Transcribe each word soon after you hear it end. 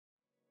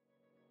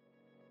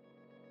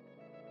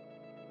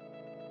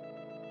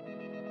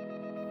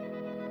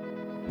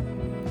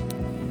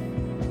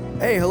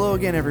Hey, hello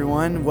again,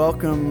 everyone.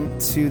 Welcome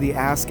to the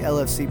Ask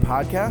LFC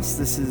podcast.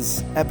 This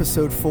is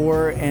episode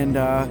 4, and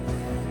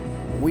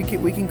we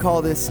can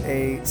call this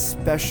a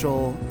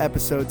special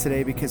episode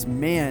today because,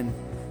 man,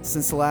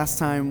 since the last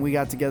time we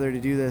got together to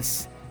do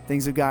this,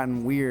 things have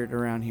gotten weird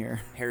around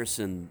here.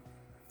 Harrison,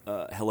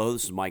 hello,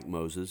 this is Mike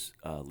Moses,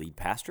 lead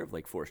pastor of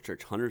Lake Forest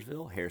Church,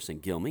 Huntersville.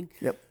 Harrison Gilming,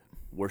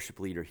 worship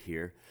leader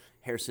here.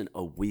 Harrison,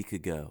 a week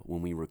ago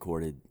when we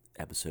recorded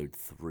episode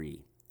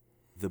 3,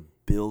 the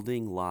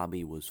building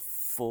lobby was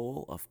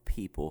full of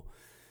people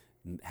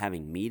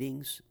having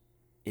meetings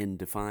in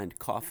Defined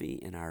Coffee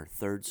in our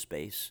third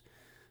space.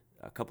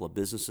 A couple of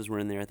businesses were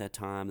in there at that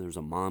time. There was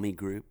a mommy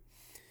group.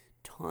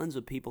 Tons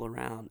of people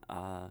around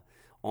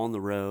on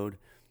the road,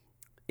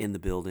 in the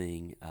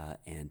building,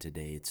 and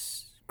today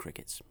it's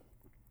crickets.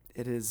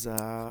 It is.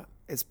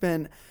 It's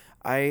been.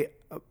 For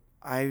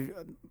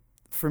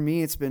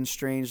me, it's been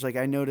strange. Like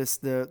I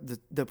noticed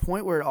the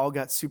point where it all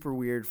got super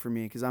weird for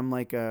me because I'm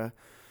like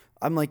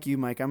you,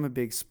 Mike. I'm a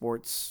big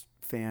sports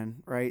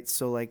fan, right?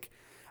 So like,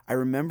 I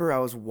remember I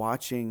was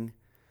watching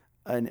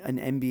an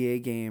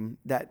NBA game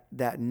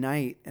that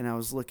night, and I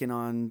was looking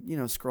on,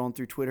 scrolling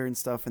through Twitter and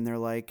stuff, and they're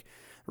like,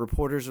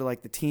 reporters are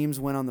like, the teams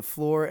went on the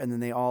floor, and then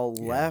they all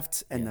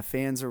left, and the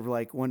fans are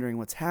like wondering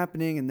what's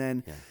happening, and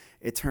then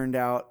it turned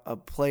out a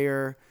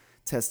player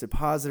tested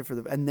positive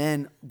and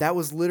then that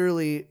was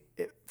literally.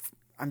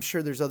 I'm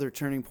sure there's other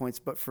turning points,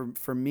 but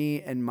for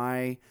me and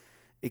my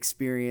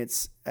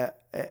experience,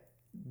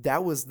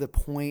 that was the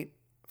point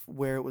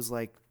where it was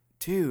like,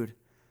 dude,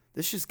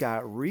 this just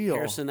got real.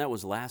 Harrison, that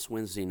was last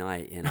Wednesday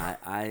night, and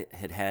I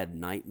had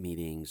night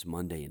meetings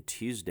Monday and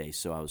Tuesday,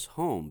 so I was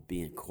home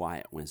being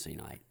quiet Wednesday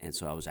night, and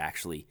so I was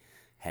actually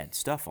had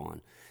stuff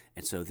on.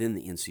 And so then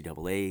the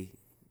NCAA,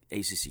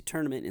 ACC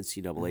tournament,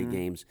 NCAA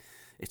games,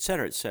 et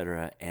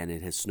cetera, and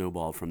it has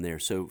snowballed from there.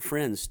 So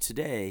friends,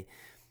 today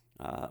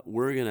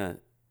we're going to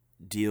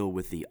deal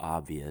with the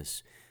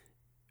obvious.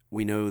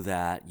 We know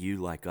that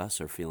you, like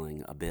us, are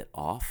feeling a bit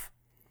off.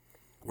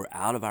 We're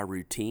out of our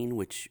routine,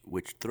 which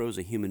throws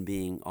a human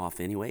being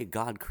off anyway.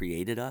 God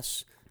created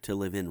us to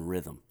live in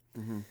rhythm.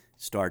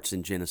 Starts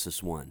in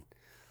Genesis 1.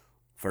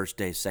 First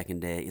day,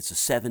 second day. It's a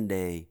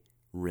 7-day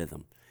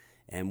rhythm.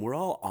 And we're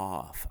all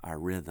off our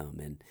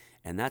rhythm,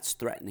 and that's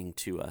threatening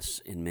to us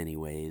in many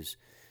ways.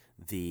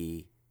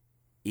 The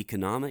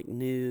economic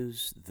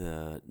news,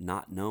 the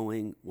not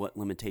knowing what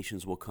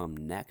limitations will come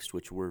next,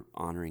 which we're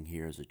honoring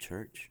here as a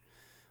church.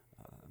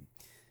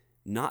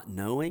 Not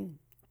knowing,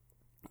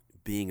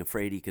 being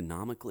afraid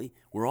economically,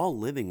 we're all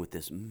living with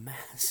this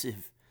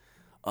massive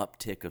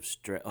uptick of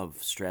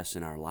stress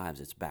in our lives.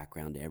 It's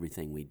background to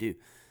everything we do.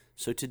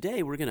 So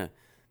today we're going to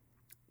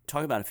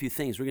talk about a few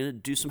things. We're going to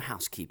do some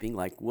housekeeping,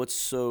 like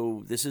this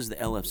is the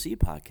LFC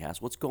podcast.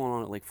 What's going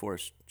on at Lake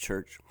Forest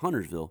Church,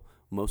 Huntersville,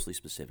 mostly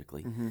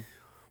specifically.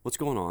 What's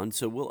going on?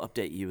 So we'll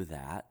update you with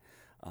that.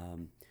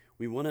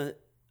 We want to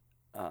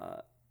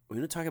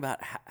talk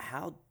about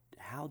how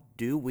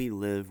do we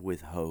live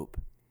with hope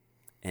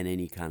and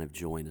any kind of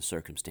joy in a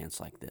circumstance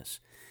like this.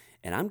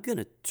 And I'm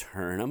going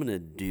to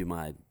do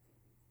my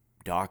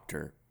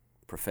Dr.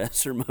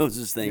 Professor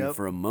Moses thing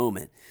for a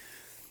moment,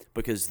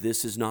 because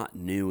this is not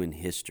new in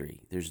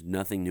history. There's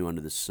nothing new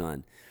under the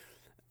sun.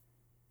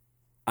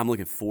 I'm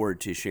looking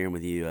forward to sharing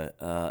with you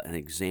an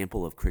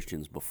example of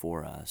Christians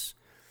before us.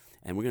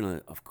 And we're going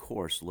to, of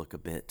course, look a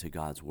bit to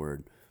God's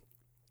Word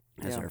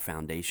as our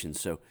foundation.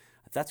 So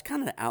that's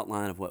kind of the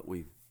outline of what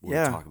we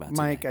want to talk about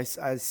Mike,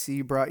 today. I see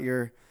you brought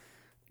your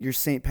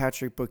St.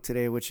 Patrick book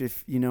today, which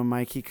if you know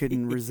Mike, he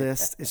couldn't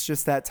resist. It's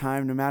just that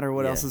time, no matter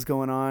what else is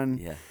going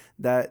on.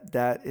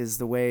 That is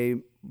the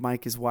way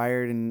Mike is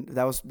wired, and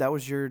that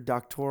was your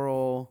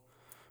doctoral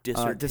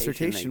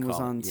dissertation was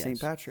on St.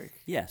 Patrick.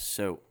 Yes,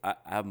 so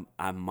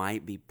I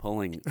might be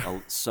pulling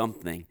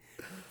something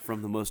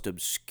from the most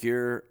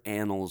obscure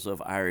annals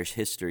of Irish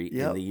history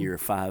in the year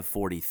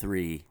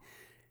 543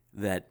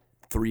 that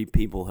 3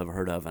 people have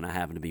heard of, and I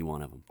happen to be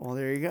one of them. Well,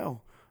 there you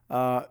go.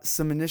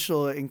 Some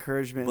initial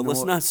encouragement. But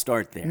let's not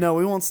start there. No,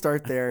 we won't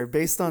start there.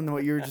 Based on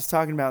what you were just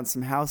talking about and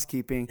some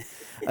housekeeping,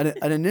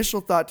 an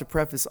initial thought to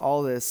preface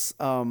all this,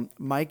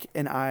 Mike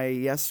and I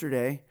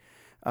yesterday,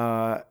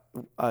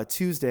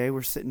 Tuesday,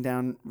 we're sitting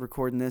down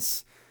recording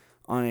this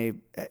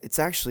it's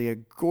actually a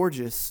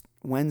gorgeous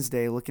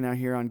Wednesday, looking out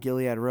here on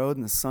Gilead Road,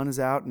 and the sun is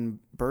out and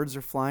birds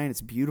are flying.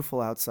 It's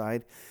beautiful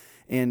outside.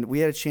 And we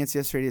had a chance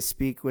yesterday to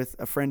speak with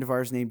a friend of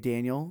ours named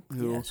Daniel,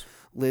 who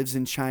lives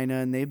in China,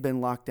 and they've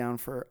been locked down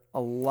for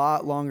a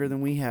lot longer than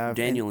we have.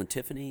 Daniel and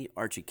Tiffany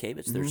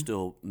Archie-Kavitz, they're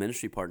still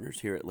ministry partners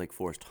here at Lake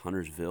Forest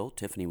Huntersville.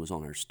 Tiffany was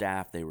on our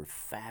staff. They were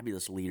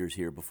fabulous leaders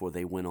here before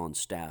they went on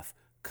staff,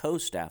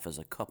 co-staff as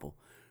a couple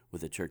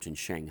with a church in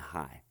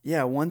Shanghai.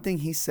 Yeah, one thing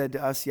he said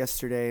to us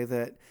yesterday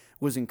that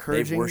was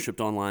encouraging. They've worshiped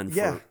online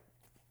for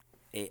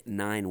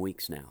 9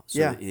 weeks now.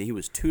 So he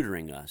was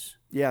tutoring us.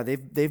 Yeah,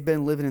 they've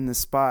been living in this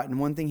spot. And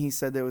one thing he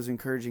said that was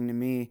encouraging to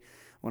me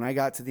when I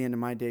got to the end of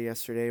my day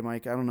yesterday,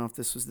 Mike, I don't know if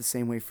this was the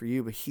same way for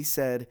you, but he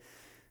said,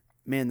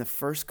 man, the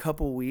first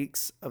couple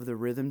weeks of the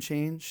rhythm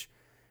change,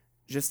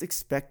 just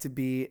expect to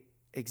be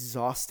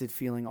exhausted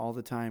feeling all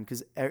the time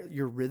because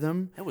your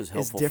rhythm That was is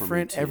helpful for me,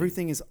 different. too.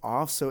 Everything is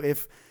off. So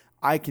if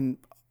I can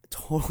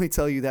totally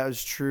tell you that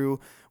was true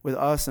with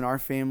us and our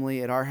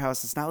family at our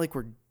house, it's not like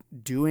we're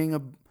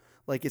doing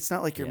it's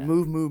not like you're Yeah.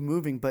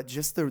 moving, but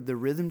just the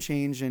rhythm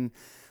change and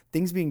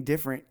things being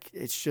different,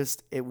 it's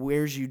just, it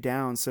wears you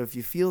down. So if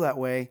you feel that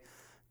way,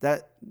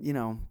 that,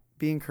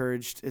 be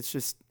encouraged. It's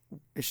just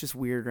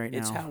weird right now.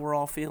 It's how we're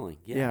all feeling,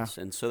 yes.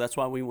 Yeah. And so that's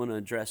why we want to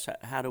address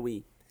how do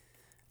we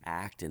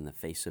act in the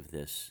face of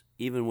this,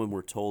 even when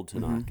we're told to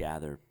not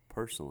gather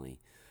personally.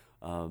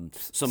 Along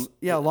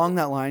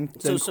that line,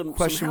 then Some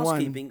question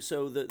housekeeping. one.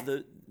 So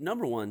the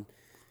number one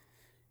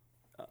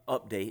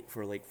update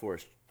for Lake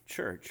Forest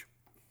Church: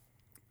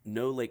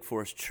 no Lake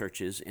Forest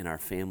churches in our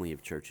family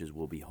of churches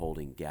will be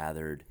holding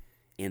gathered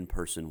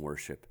in-person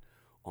worship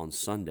on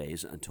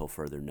Sundays until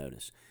further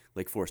notice.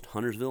 Lake Forest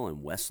Huntersville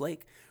and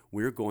Westlake,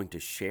 we're going to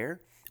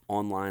share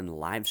online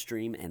live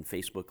stream and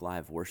Facebook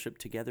Live worship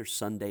together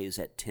Sundays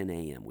at 10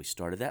 a.m. We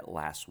started that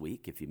last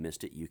week. If you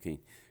missed it, you can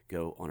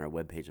go on our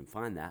webpage and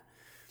find that.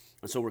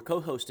 And so we're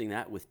co-hosting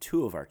that with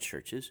two of our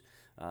churches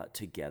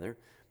together,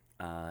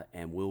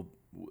 and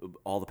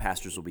all the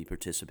pastors will be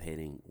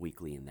participating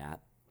weekly in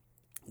that.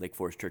 Lake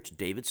Forest Church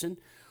Davidson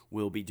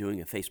will be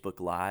doing a Facebook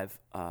Live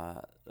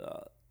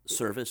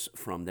service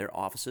from their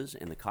offices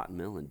in the Cotton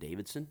Mill in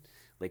Davidson.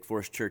 Lake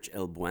Forest Church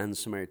El Buen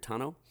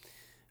Samaritano,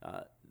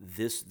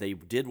 they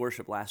did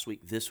worship last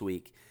week. This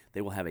week, they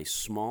will have a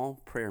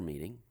small prayer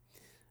meeting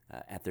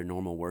at their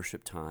normal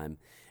worship time.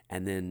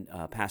 And then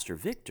Pastor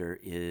Victor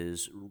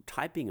is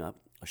typing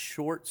up a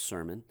short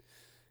sermon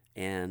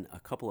and a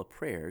couple of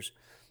prayers,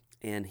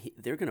 and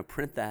they're going to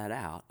print that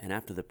out. And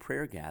after the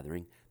prayer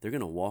gathering, they're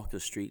going to walk the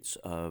streets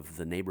of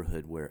the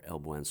neighborhood where El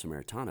Buen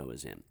Samaritano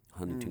is in,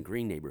 Huntington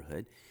Green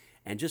neighborhood,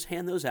 and just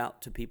hand those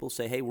out to people.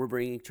 Say, hey, we're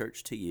bringing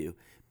church to you.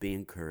 Be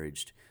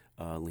encouraged.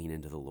 Lean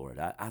into the Lord.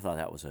 I thought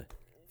that was a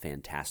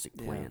fantastic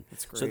plan. Yeah,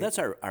 that's great. So that's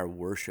our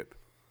worship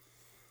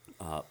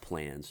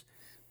plans.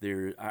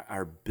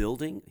 Our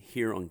building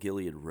here on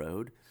Gilead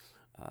Road,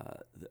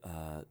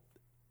 the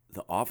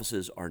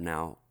offices are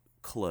now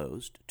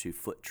closed to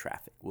foot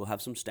traffic. We'll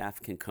have some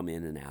staff can come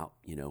in and out,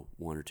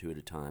 one or two at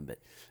a time, but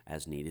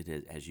as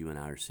needed, as you and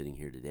I are sitting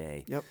here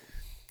today. Yep.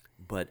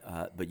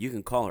 But you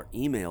can call or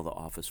email the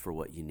office for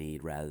what you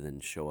need rather than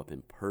show up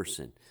in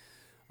person.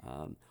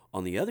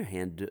 On the other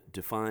hand,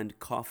 Defined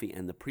Coffee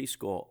and the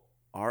preschool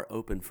are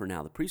open for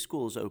now. The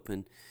preschool is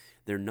open.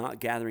 They're not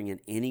gathering in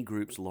any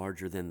groups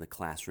larger than the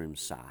classroom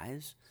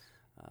size,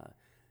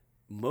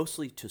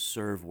 mostly to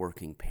serve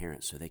working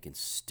parents so they can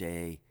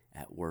stay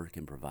at work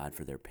and provide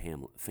for their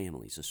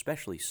families,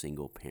 especially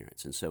single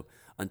parents. And so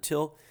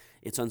until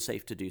it's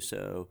unsafe to do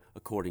so,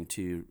 according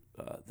to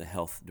the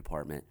health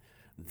department,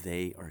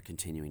 they are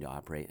continuing to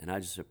operate. And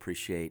I just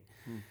appreciate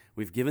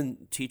we've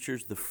given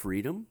teachers the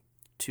freedom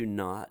to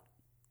not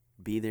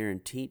be there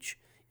and teach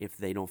if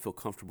they don't feel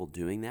comfortable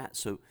doing that.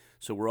 So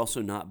we're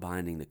also not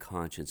binding the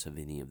conscience of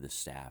any of the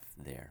staff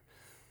there.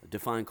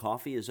 Defined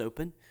Coffee is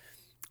open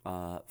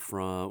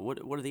from, what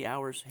are the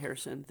hours,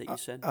 Harrison, that you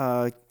said?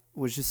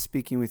 Was just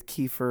speaking with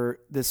Kiefer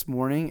this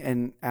morning,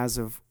 and as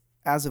of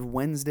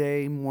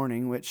Wednesday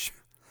morning, which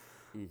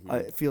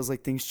it feels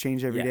like things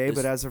change every day,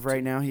 but as of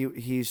right now,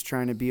 he's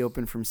trying to be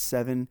open from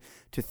 7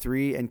 to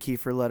 3, and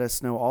Kiefer let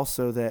us know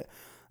also that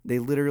they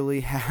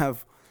literally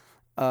have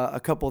a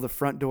couple of the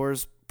front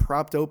doors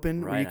propped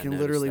open, where you can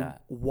literally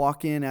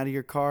walk in out of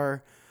your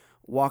car,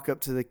 walk up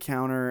to the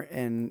counter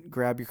and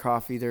grab your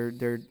coffee.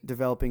 They're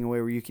developing a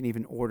way where you can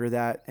even order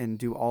that and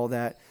do all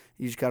that.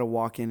 You just got to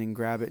walk in and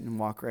grab it and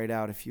walk right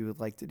out if you would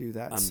like to do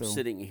that. I'm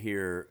sitting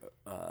here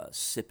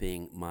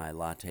sipping my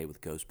latte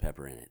with ghost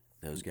pepper in it.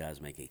 Those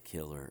guys make a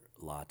killer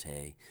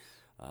latte.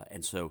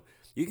 And so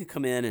you can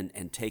come in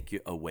and take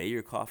away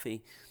your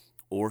coffee,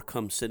 or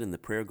come sit in the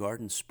prayer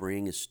garden.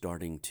 Spring is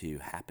starting to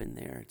happen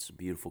there. It's a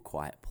beautiful,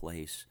 quiet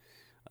place.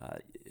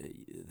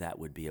 That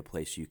would be a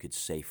place you could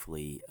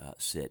safely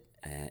sit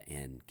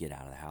and get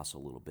out of the house a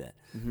little bit.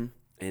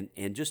 Mm-hmm.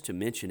 And just to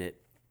mention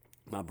it,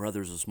 my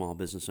brother's a small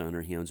business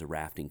owner. He owns a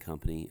rafting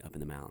company up in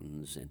the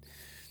mountains, and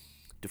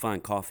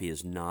Defined Coffee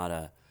is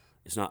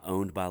it's not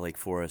owned by Lake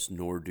Forest,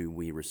 nor do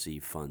we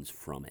receive funds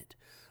from it.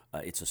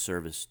 It's a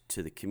service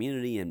to the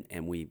community,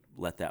 and we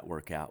let that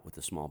work out with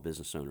the small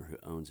business owner who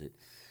owns it.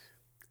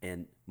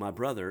 And my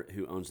brother,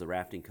 who owns the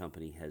rafting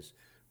company, has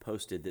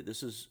posted that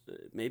this is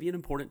maybe an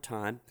important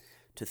time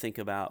to think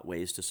about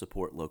ways to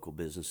support local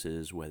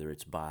businesses, whether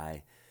it's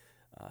by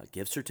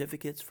gift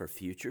certificates for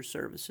future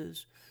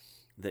services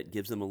that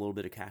gives them a little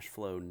bit of cash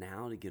flow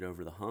now to get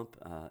over the hump,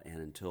 and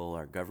until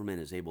our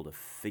government is able to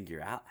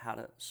figure out how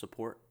to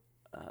support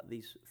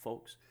these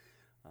folks.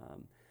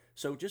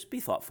 So just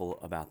be thoughtful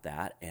about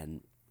that,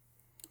 and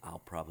I'll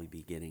probably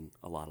be getting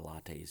a lot of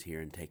lattes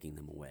here and taking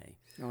them away.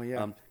 Oh,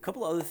 yeah. A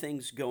couple other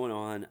things going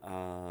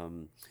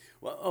on.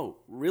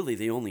 Really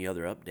the only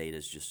other update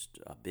is just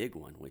a big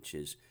one, which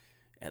is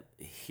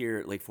here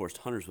at Lake Forest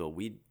Huntersville,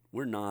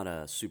 we're not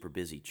a super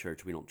busy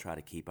church. We don't try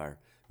to keep our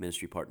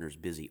ministry partners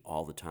busy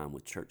all the time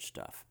with church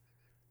stuff.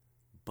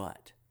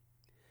 But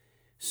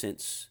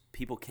since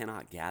people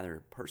cannot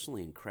gather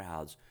personally in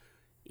crowds,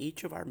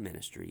 each of our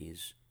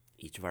ministries,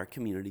 each of our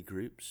community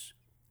groups,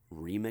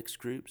 remix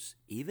groups,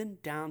 even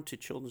down to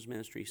children's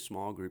ministry,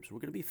 small groups, we're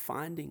going to be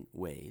finding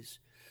ways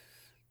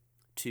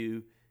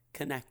to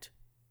connect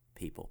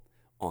people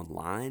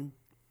online,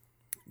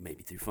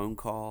 maybe through phone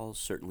calls,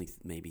 certainly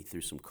maybe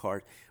through some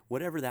cards,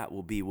 whatever that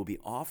will be. We'll be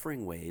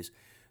offering ways.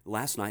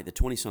 Last night, the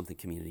 20-something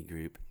community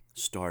group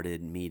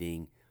started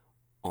meeting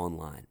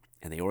online,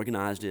 and they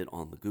organized it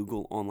on the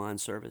Google online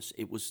service.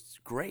 It was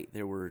great.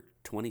 There were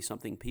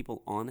 20-something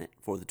people on it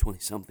for the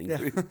 20-something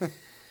group.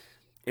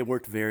 It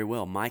worked very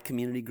well. My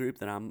community group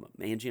that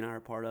Angie and I are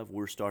part of,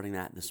 we're starting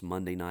that this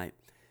Monday night.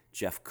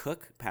 Jeff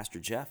Cook, Pastor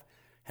Jeff,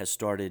 has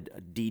started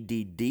a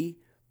DDD,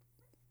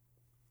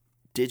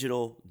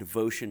 Digital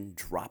Devotion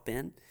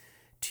Drop-In,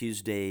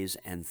 Tuesdays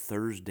and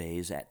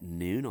Thursdays at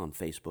noon on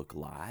Facebook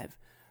Live.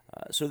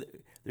 So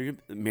the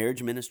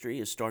marriage ministry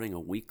is starting a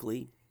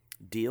weekly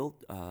deal.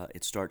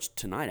 It starts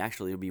tonight.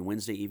 Actually, it'll be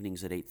Wednesday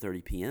evenings at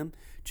 8:30 p.m.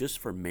 just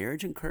for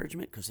marriage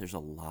encouragement, because there's a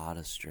lot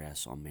of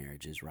stress on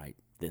marriages right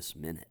this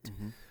minute.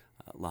 Mm-hmm.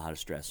 A lot of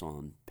stress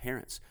on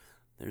parents.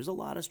 There's a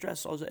lot of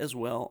stress as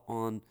well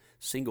on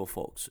single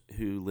folks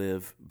who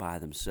live by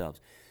themselves.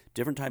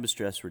 Different type of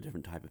stress for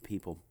different type of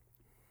people.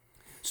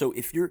 So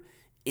if you're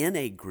in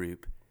a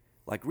group,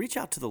 like, reach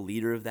out to the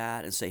leader of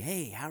that and say,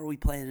 hey, how are we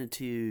planning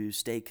to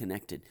stay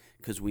connected?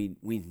 Because we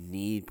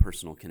need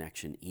personal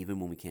connection even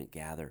when we can't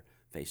gather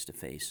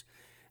face-to-face.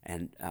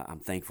 And I'm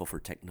thankful for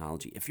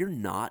technology. If you're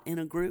not in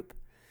a group,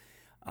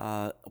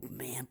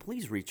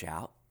 please reach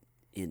out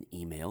in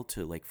email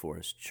to Lake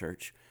Forest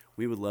Church.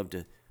 We would love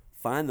to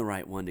find the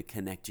right one to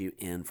connect you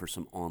in for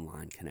some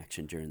online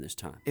connection during this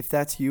time. If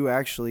that's you,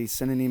 actually,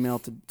 send an email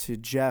to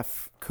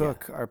Jeff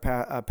Cook, our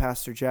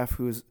Pastor Jeff,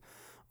 who's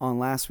on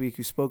last week,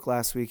 who spoke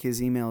last week.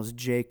 His email is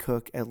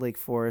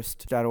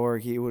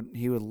jcook@lakeforest.org. He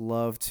would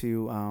love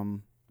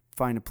to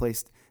find a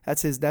place.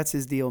 That's his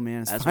deal,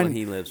 man. That's what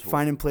he lives for.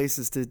 Finding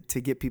places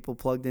to get people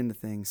plugged into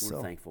things.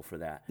 We're thankful for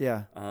that.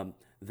 Yeah.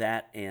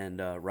 That and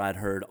Rod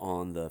Hurd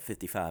on the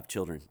 55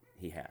 children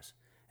he has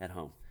at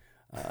home.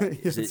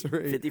 Is it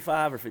right.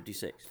 55 or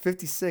 56?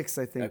 56,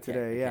 I think,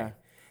 today, yeah.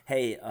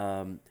 Hey,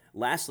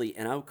 lastly,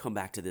 and I'll come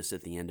back to this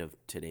at the end of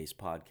today's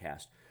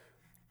podcast,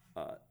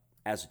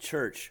 as a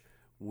church,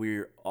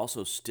 we're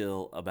also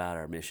still about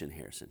our mission,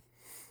 Harrison.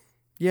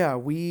 Yeah,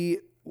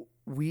 we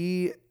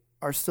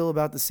are still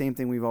about the same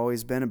thing we've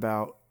always been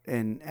about.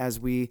 And as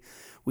we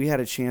had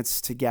a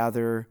chance to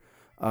gather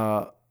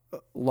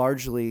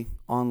largely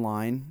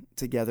online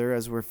together,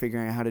 as we're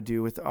figuring out how to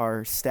do with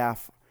our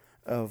staff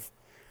of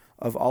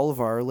all of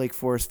our Lake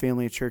Forest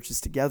family of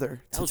churches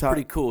together. That was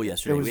pretty cool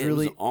yesterday. It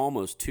was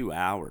almost 2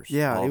 hours.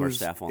 Yeah, all of our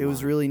staff online. It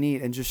was really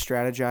neat, and just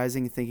strategizing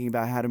and thinking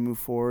about how to move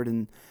forward.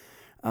 And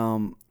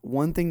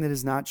one thing that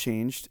has not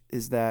changed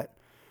is that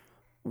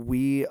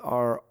we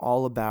are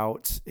all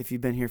about, if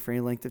you've been here for any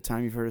length of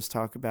time, you've heard us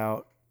talk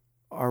about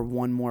our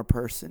one more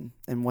person.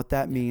 And what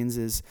that means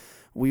is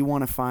we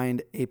want to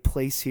find a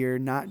place here,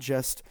 not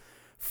just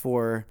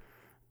for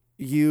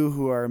you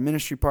who are a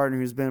ministry partner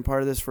who's been a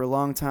part of this for a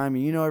long time,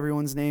 and you know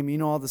everyone's name, you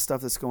know all the stuff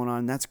that's going on,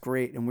 and that's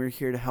great, and we're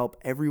here to help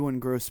everyone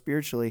grow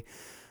spiritually.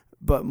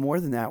 But more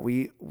than that,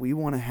 we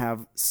want to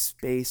have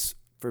space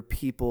for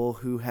people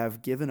who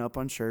have given up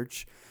on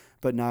church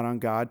but not on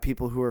God,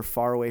 people who are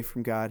far away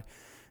from God,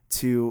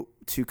 to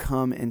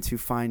come and to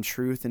find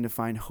truth and to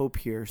find hope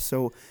here.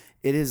 So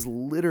it is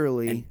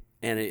literally,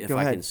 and if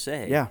I can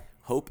say, yeah,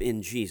 hope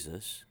in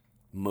Jesus,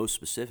 most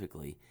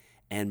specifically.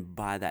 And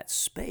by that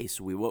space,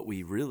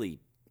 it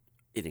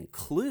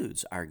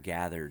includes our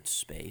gathered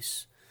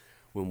space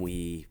when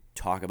we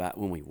talk about,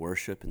 when we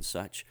worship and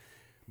such.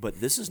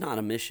 But this is not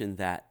a mission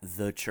that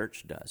the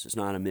church does. It's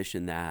not a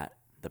mission that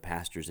the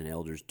pastors and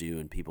elders do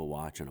and people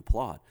watch and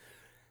applaud.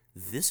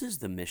 This is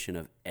the mission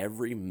of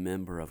every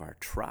member of our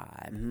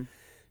tribe,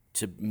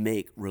 to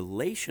make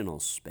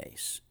relational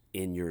space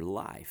in your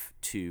life,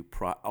 to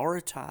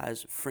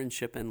prioritize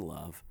friendship and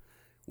love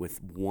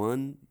with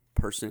one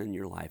person in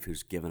your life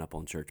who's given up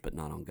on church but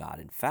not on God.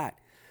 In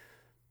fact,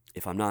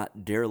 if I'm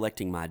not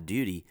derelicting my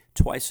duty,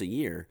 twice a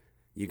year,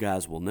 you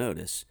guys will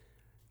notice,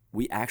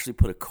 we actually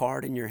put a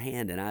card in your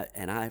hand, and I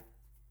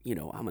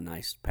I'm a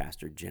nice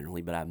pastor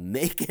generally, but I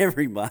make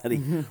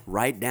everybody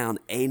write down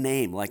a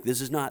name. Like,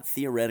 this is not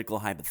theoretical,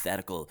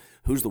 hypothetical.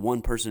 Who's the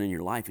one person in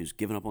your life who's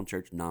given up on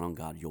church, not on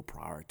God, you'll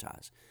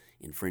prioritize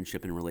in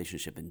friendship and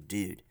relationship. And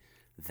dude,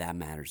 that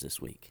matters this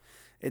week.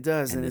 It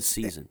does, and this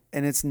season.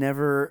 And it's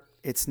never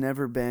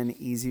been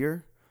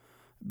easier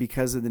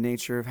because of the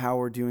nature of how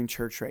we're doing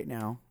church right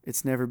now.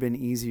 It's never been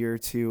easier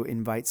to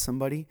invite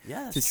somebody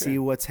to see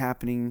what's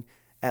happening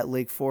at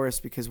Lake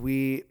Forest, because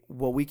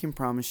what we can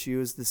promise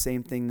you is the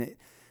same thing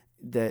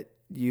that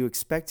you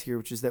expect here,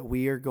 which is that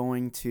we are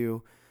going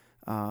to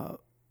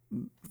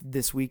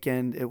this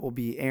weekend. It will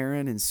be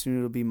Aaron, and soon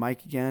it'll be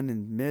Mike again,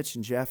 and Mitch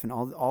and Jeff, and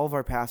all of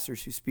our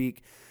pastors who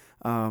speak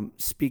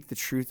the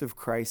truth of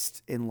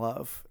Christ in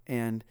love.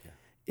 And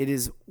it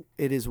is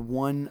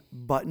one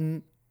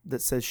button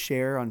that says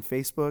share on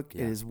Facebook.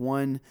 It is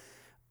one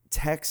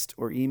text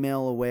or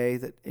email away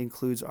that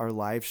includes our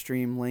live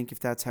stream link, if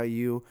that's how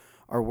you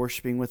are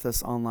worshiping with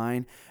us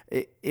online.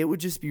 It would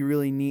just be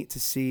really neat to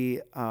see,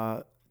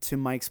 to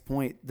Mike's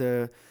point,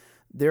 there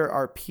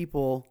are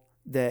people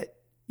that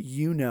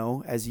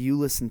as you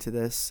listen to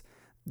this,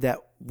 that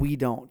we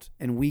don't,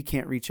 and we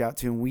can't reach out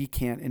to, and we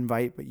can't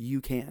invite, but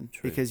you can.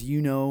 True. Because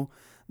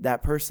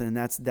that person, and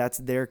that's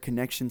their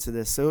connection to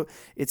this. So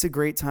it's a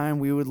great time.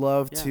 We would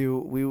love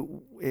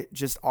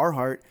just our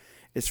heart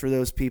is for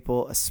those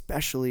people,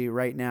 especially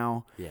right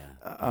now.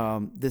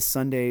 This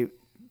Sunday,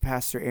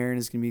 Pastor Aaron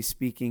is going to be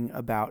speaking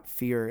about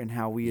fear and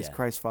how we as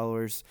Christ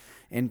followers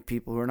and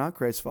people who are not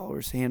Christ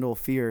followers handle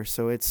fear.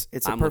 So it's a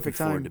perfect time. I'm looking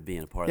forward to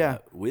being a part of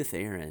that with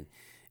Aaron.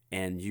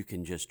 And you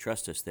can just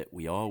trust us that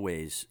we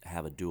always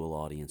have a dual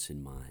audience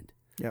in mind.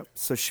 Yep.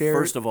 So share.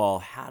 First of all,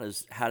 how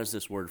does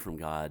this word from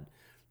God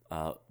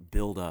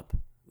build up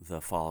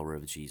the follower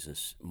of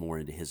Jesus more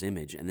into his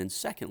image? And then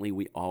secondly,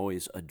 we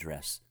always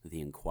address the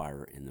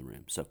inquirer in the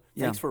room. So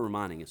thanks for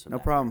reminding us of that.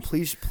 No problem.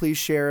 Please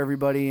share,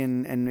 everybody,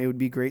 and it would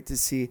be great to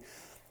see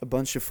a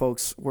bunch of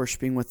folks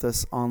worshiping with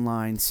us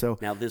online. So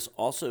now this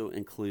also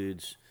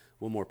includes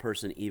one more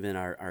person, even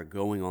our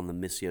going on the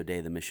Missio Dei,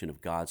 the mission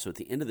of God. So at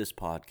the end of this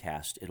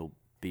podcast, it'll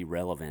be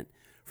relevant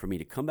for me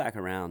to come back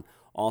around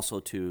also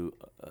to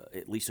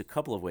at least a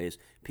couple of ways.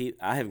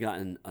 I have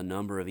gotten a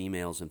number of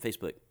emails and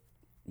Facebook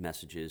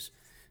messages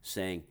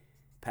saying,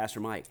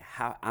 Pastor Mike,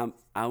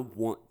 I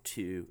want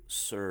to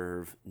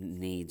serve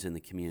needs in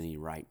the community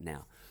right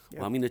now. Yep.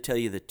 Well, I'm going to tell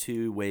you the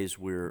 2 ways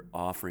we're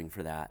offering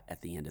for that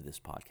at the end of this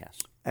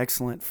podcast.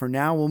 Excellent. For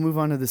now, we'll move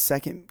on to the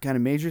second kind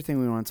of major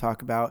thing we want to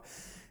talk about.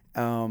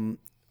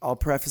 I'll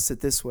preface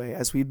it this way.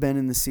 As we've been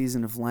in the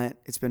season of Lent,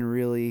 it's been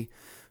really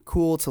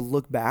cool to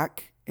look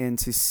back and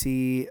to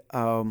see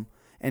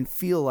and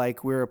feel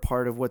like we're a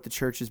part of what the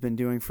church has been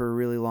doing for a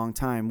really long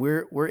time.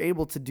 We're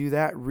able to do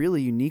that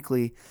really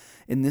uniquely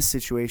in this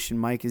situation,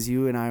 Mike, as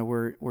you and I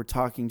were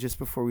talking just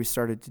before we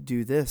started to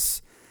do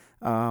this.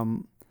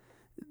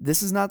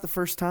 This is not the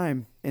first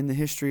time in the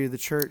history of the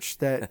church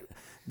that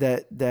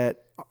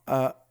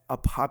a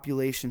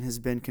population has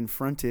been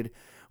confronted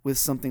with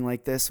something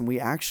like this, and we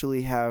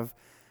actually have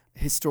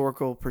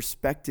historical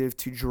perspective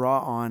to draw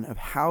on of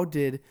how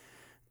did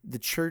the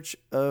Church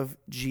of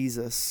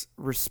Jesus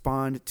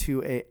respond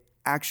to a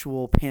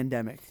actual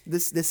pandemic.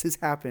 This has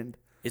happened.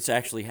 It's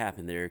actually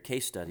happened. There are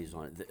case studies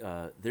on it.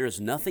 There is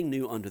nothing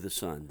new under the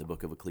sun, the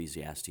book of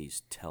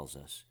Ecclesiastes tells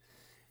us,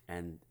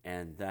 and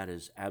that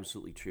is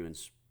absolutely true. In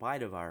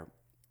spite of our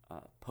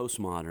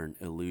postmodern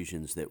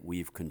illusions that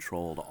we've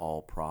controlled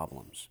all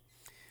problems,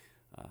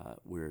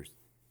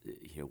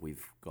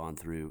 we've gone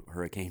through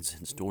hurricanes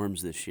and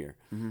storms this year,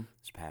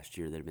 this past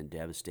year, that have been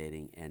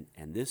devastating,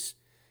 and this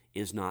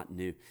is not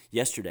new.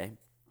 Yesterday,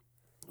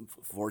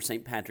 for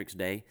St. Patrick's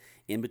Day,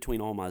 in between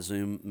all my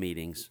Zoom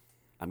meetings,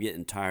 I'm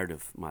getting tired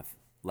of my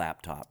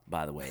laptop,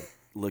 by the way,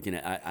 looking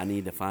at, I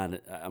need to find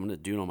it, I'm going to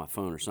do it on my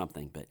phone or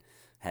something, but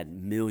had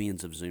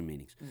millions of Zoom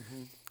meetings.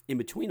 In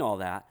between all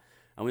that,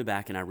 I went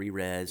back and I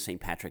reread St.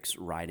 Patrick's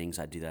writings.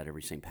 I do that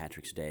every St.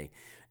 Patrick's Day.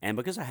 And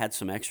because I had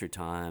some extra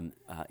time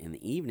in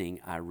the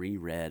evening, I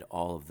reread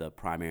all of the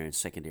primary and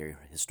secondary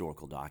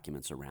historical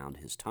documents around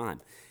his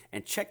time.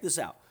 And check this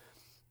out.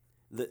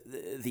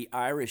 The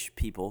Irish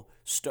people,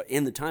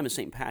 in the time of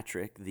St.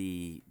 Patrick,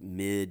 the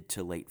mid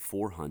to late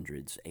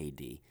 400s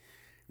AD,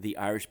 the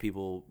Irish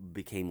people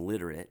became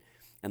literate,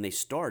 and they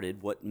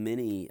started what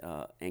many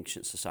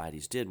ancient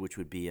societies did, which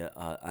would be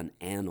an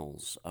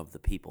annals of the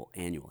people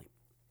annually.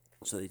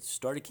 So they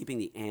started keeping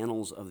the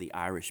annals of the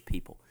Irish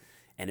people.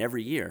 And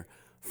every year,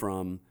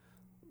 from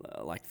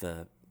like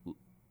the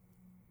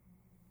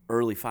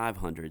early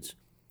 500s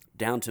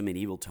down to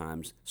medieval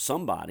times,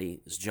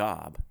 somebody's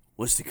job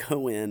was to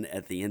go in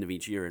at the end of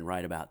each year and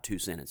write about 2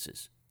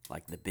 sentences,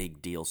 like the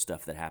big deal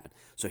stuff that happened.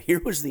 So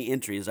here was the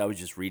entry as I was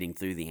just reading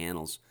through the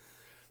annals,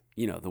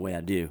 the way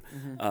I do,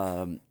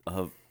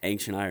 of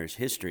ancient Irish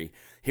history.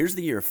 Here's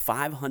the year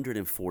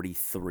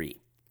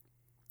 543.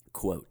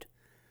 Quote,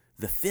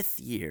 "The 5th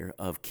year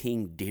of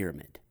King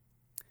Diarmid,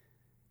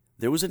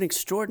 there was an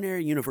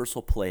extraordinary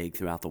universal plague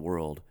throughout the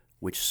world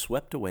which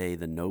swept away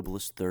the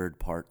noblest third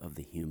part of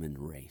the human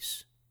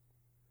race."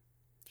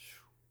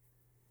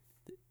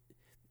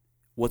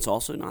 What's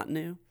also not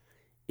new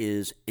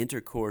is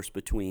intercourse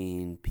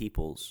between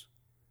peoples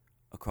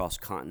across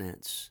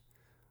continents,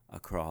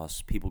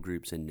 across people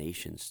groups and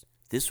nations.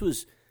 This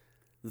was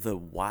the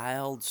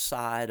wild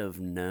side of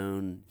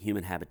known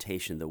human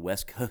habitation, the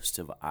west coast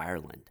of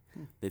Ireland.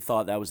 They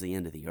thought that was the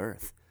end of the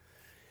earth.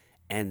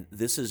 And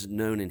this is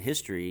known in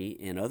history,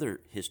 in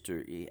other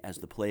history, as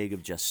the plague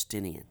of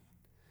Justinian.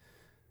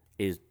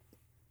 Is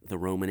the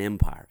Roman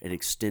Empire. It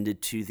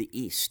extended to the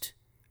east,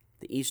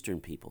 the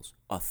eastern peoples,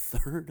 a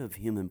third of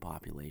human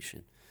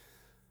population.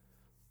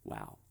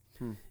 Wow.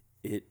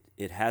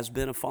 It has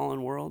been a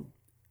fallen world.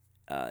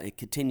 It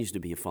continues to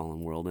be a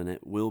fallen world, and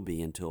it will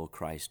be until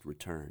Christ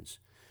returns.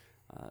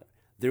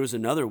 There was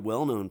another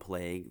well-known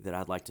plague that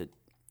I'd like to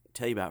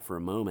tell you about for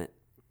a moment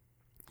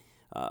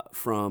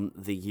from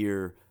the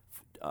year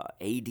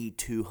AD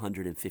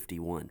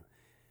 251.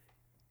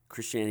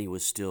 Christianity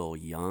was still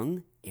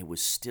young. It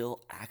was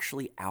still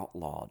actually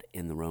outlawed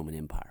in the Roman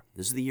Empire.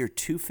 This is the year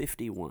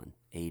 251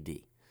 AD.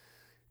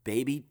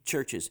 Baby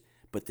churches,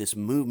 but this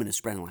movement is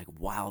spreading like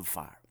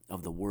wildfire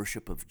of the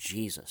worship of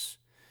Jesus.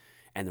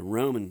 And the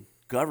Roman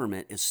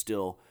government is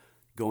still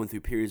going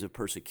through periods of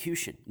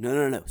persecution.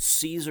 No.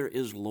 Caesar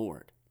is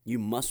Lord. You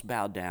must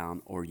bow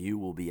down or you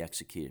will be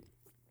executed.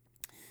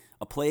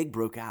 A plague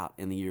broke out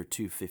in the year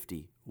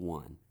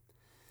 251.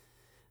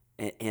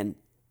 And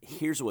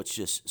here's what's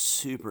just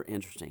super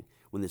interesting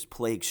when this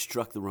plague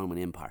struck the Roman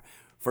Empire.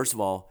 First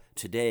of all,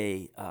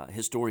 today,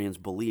 historians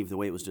believe the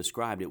way it was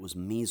described, it was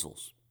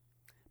measles.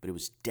 But it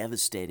was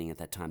devastating at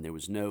that time. There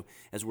was no,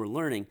 as we're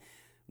learning,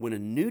 when a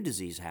new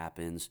disease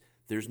happens,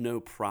 there's no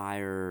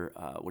prior,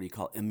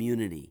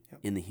 immunity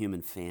in the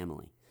human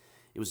family.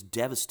 It was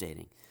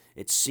devastating.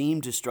 It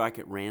seemed to strike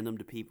at random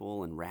to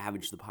people and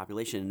ravage the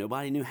population, and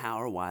nobody knew how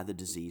or why the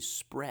disease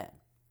spread.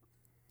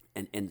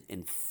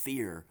 And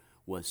fear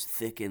was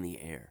thick in the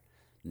air,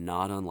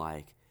 not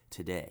unlike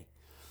today.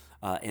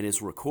 And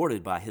it's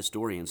recorded by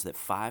historians that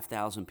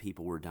 5,000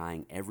 people were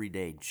dying every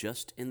day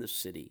just in the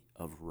city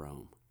of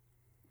Rome.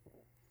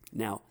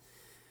 Now,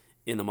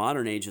 in the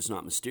modern age, it's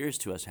not mysterious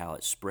to us how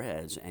it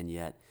spreads, and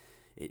yet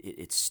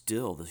it's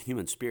still, the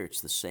human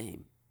spirit's the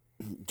same.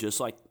 Just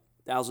like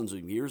thousands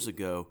of years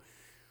ago,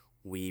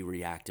 we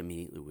react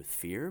immediately with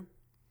fear,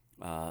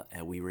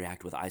 and we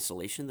react with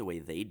isolation the way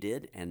they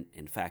did, and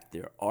in fact,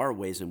 there are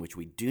ways in which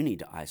we do need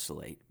to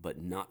isolate,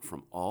 but not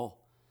from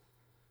all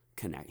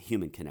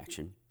human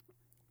connection.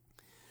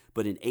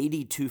 But in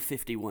AD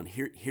 251,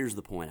 here's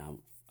the point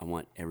I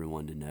want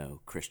everyone to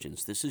know,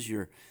 Christians. This is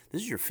your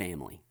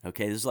family,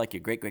 okay? This is like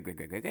your great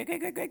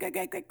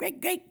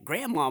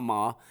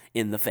grandmama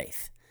in the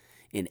faith.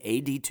 In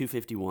AD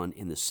 251,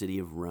 in the city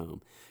of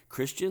Rome,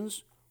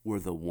 Christians were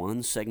the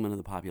one segment of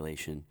the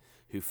population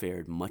who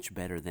fared much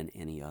better than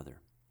any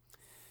other.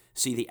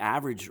 See, the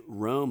average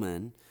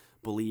Roman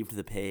believed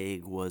the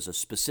plague was a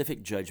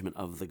specific judgment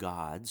of the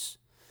gods.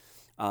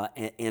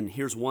 And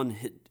here's one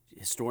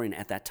historian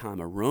at that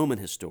time, a Roman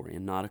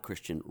historian, not a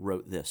Christian,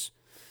 wrote this.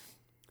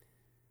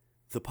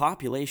 The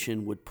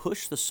population would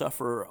push the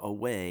sufferer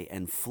away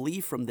and flee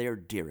from their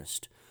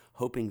dearest,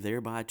 hoping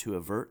thereby to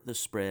avert the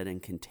spread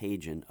and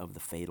contagion of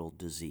the fatal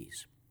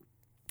disease.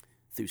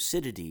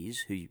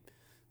 Thucydides, who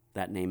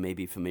that name may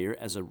be familiar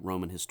as a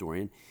Roman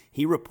historian,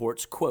 he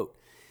reports, quote,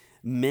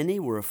 "Many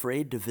were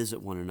afraid to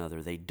visit one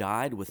another. They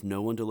died with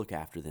no one to look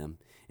after them.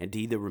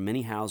 Indeed, there were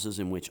many houses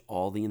in which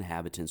all the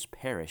inhabitants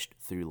perished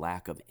through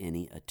lack of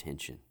any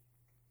attention."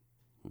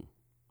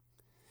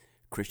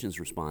 Christians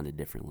responded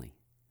differently.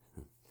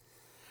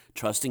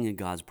 Trusting in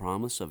God's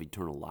promise of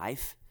eternal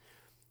life,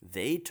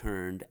 they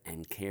turned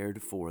and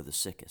cared for the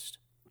sickest.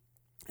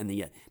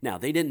 Now,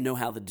 they didn't know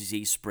how the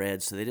disease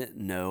spread, so they didn't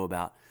know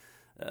about,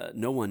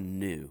 no one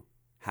knew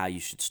how you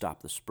should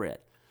stop the spread.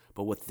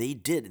 But what they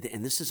did,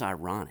 and this is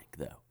ironic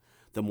though,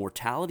 the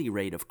mortality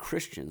rate of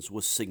Christians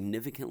was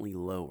significantly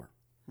lower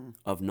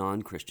of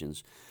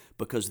non-Christians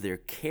because their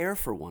care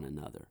for one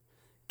another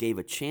gave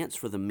a chance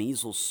for the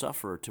measles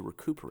sufferer to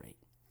recuperate.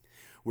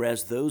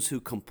 Whereas those who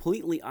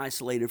completely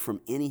isolated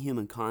from any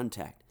human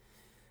contact,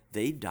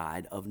 they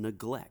died of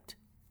neglect,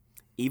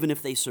 even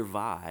if they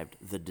survived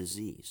the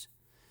disease.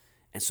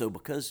 And so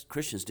because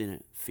Christians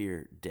didn't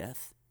fear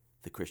death,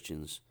 the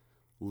Christians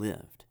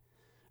lived.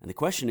 And the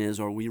question is,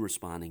 are we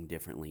responding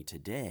differently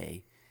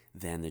today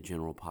than the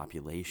general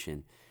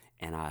population?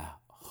 And I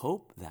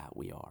hope that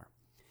we are.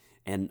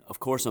 And of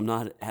course, I'm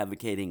not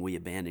advocating we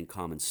abandon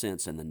common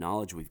sense and the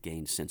knowledge we've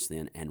gained since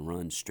then and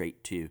run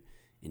straight to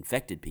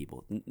infected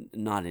people,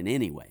 not in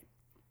any way.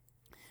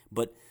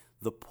 But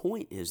the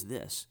point is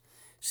this.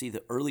 See,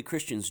 the early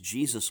Christians,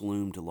 Jesus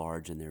loomed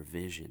large in their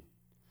vision.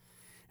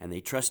 And they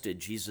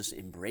trusted Jesus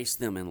embraced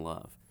them in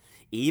love,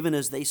 even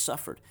as they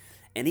suffered.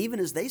 And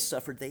even as they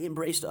suffered, they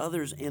embraced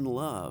others in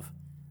love.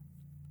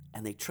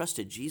 And they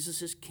trusted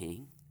Jesus as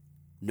king.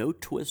 No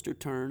twist or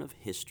turn of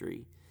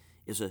history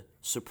is a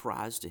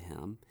surprise to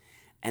him.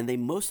 And they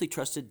mostly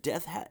trusted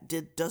death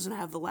doesn't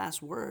have the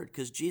last word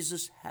because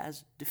Jesus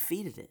has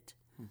defeated it.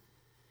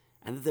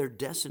 And that their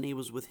destiny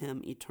was with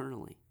him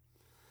eternally.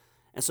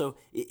 And so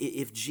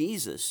if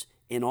Jesus,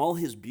 in all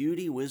his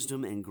beauty,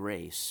 wisdom, and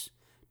grace,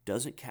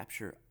 doesn't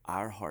capture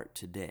our heart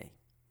today,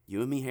 you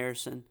and me,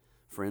 Harrison,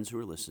 friends who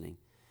are listening,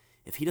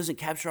 if he doesn't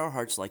capture our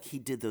hearts like he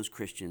did those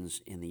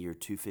Christians in the year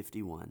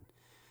 251,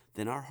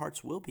 then our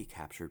hearts will be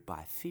captured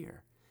by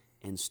fear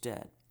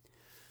instead.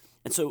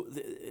 And so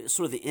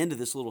sort of the end of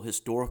this little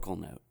historical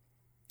note,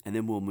 and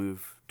then we'll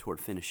move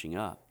toward finishing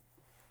up.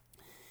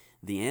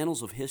 The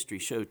annals of history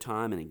show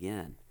time and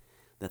again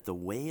that the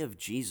way of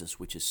Jesus,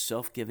 which is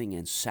self-giving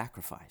and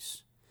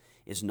sacrifice,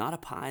 is not a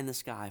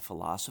pie-in-the-sky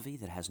philosophy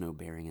that has no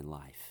bearing in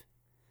life.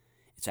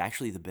 It's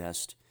actually the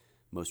best,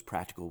 most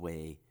practical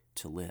way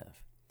to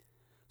live.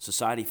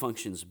 Society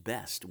functions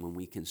best when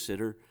we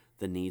consider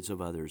the needs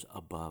of others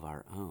above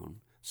our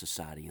own.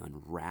 Society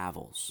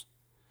unravels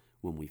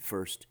when we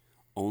first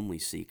only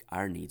seek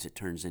our needs, it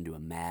turns into a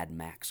Mad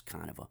Max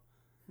kind of a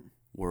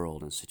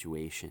world and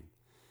situation.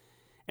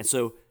 And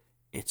so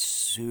it's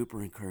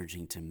super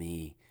encouraging to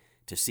me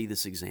to see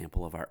this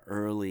example of our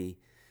early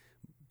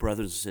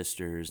brothers and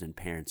sisters and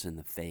parents in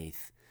the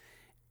faith,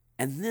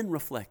 and then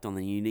reflect on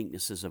the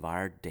uniquenesses of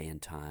our day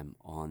and time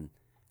on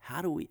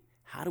how do we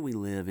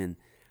live in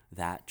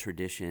that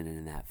tradition and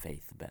in that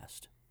faith the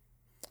best.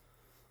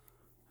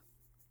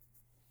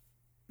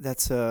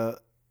 That's a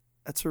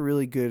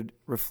really good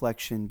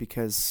reflection,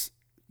 because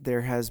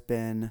there has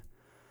been,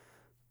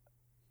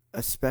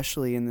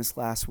 especially in this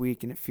last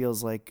week, and it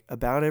feels like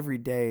about every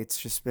day it's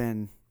just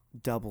been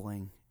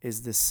doubling,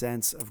 is this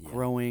sense of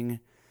growing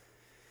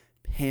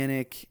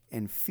panic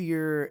and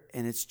fear.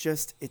 And it's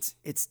just,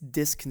 it's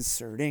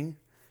disconcerting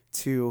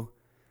to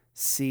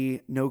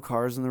see no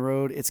cars on the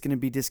road. It's going to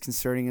be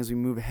disconcerting as we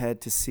move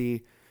ahead to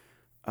see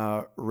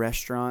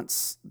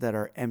restaurants that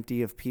are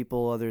empty of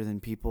people other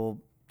than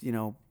people,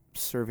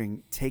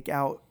 serving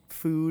takeout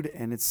food.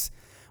 And it's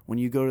when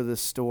you go to the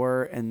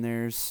store and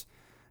there's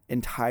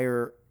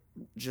entire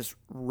just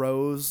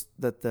rows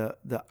that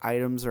the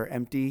items are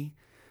empty.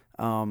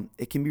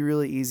 It can be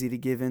really easy to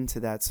give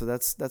into that. So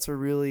that's a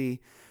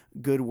really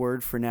good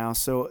word for now.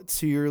 So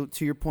to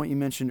your point you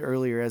mentioned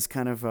earlier, as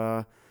kind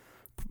of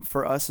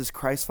for us as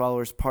Christ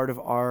followers, part of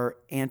our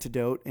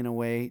antidote in a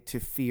way to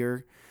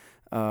fear,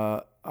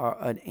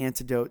 an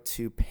antidote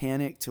to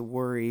panic, to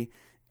worry,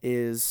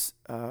 is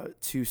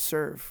to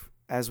serve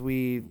as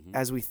we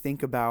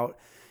think about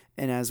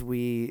and as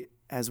we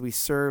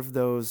serve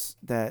those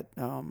that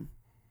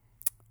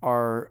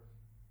are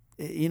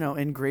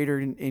in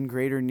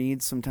greater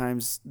need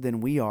sometimes than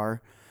we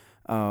are.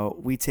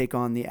 We take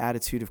on the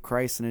attitude of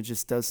Christ, and it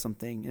just does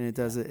something, and it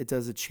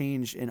does a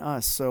change in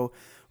us. So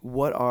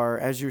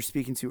as you're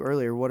speaking to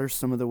earlier, what are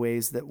some of the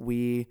ways that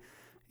we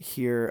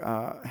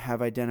here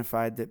have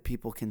identified that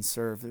people can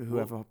serve, who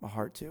have a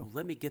heart to?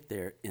 Let me get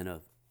there in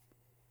a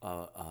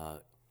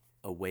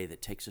way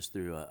that takes us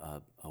through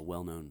a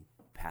well-known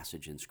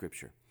passage in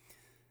Scripture.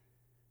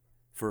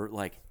 For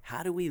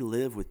how do we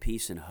live with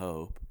peace and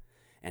hope,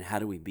 and how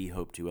do we be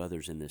hope to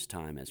others in this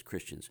time as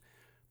Christians?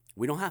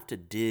 We don't have to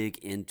dig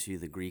into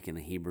the Greek and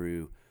the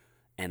Hebrew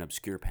and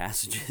obscure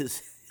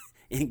passages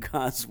in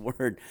God's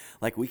Word.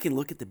 We can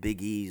look at the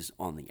big E's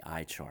on the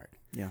eye chart.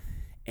 Yeah.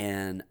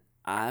 And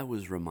I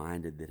was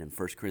reminded that in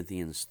 1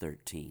 Corinthians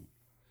 13,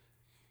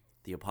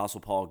 the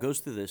Apostle Paul goes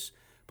through this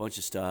bunch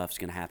of stuff that's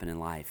going to happen in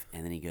life,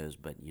 and then he goes,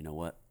 but you know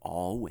what?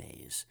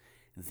 Always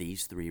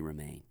these three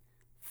remain: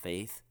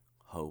 faith,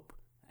 hope,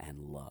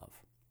 and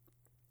love.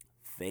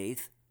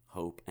 Faith,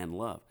 hope, and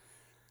love.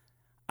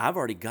 I've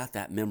already got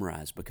that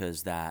memorized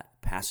because that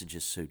passage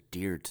is so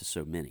dear to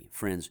so many.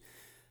 Friends,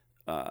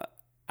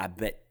 I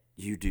bet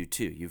you do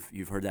too.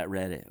 You've heard that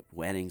read at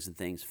weddings and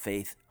things.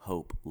 Faith,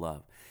 hope,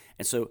 love.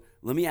 And so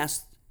let me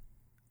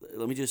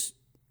just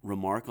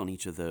remark on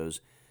each of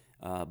those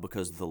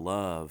because the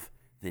love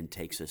then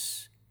takes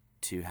us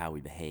to how we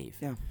behave.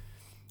 Yeah.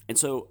 And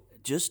so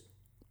just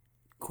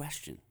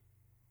question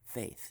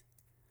faith.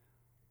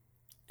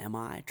 Am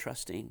I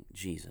trusting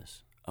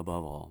Jesus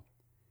above all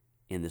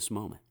in this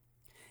moment?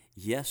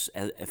 Yes,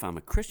 if I'm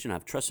a Christian,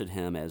 I've trusted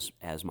him as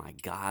my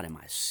God and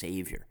my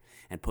Savior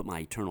and put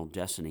my eternal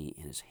destiny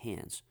in his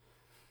hands.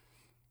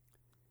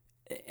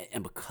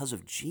 And because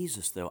of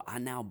Jesus, though, I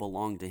now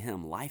belong to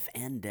him, life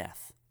and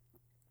death.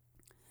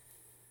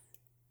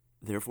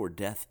 Therefore,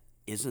 death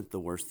isn't the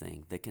worst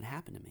thing that can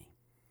happen to me.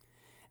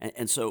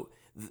 And so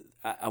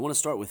I want to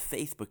start with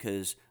faith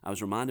because I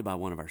was reminded by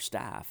one of our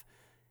staff,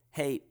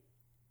 hey,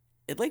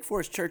 at Lake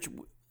Forest Church,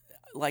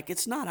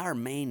 it's not our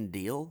main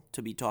deal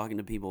to be talking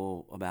to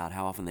people about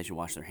how often they should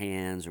wash their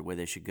hands or where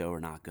they should go or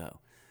not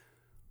go.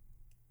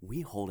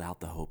 We hold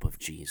out the hope of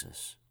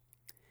Jesus.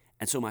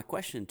 And so my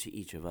question to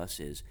each of us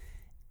is,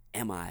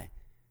 am I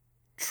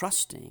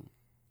trusting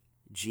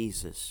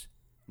Jesus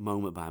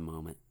moment by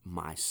moment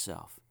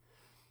myself?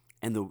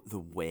 And the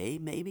way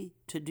maybe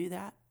to do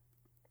that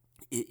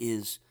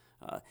is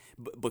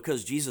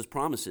because Jesus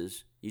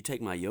promises, you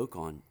take my yoke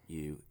on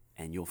you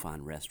and you'll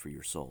find rest for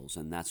your souls.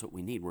 And that's what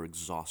we need. We're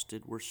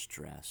exhausted. We're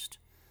stressed.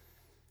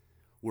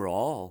 We're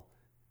all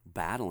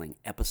battling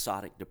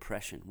episodic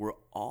depression. We're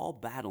all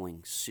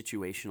battling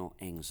situational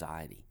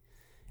anxiety.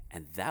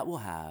 And that will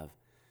have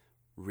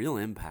real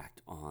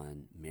impact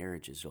on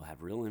marriages. It'll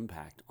have real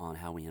impact on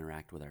how we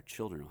interact with our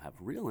children. It'll have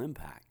real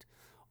impact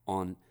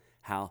on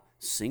how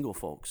single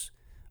folks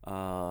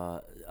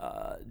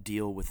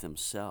deal with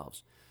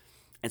themselves.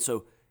 And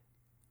so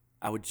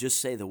I would just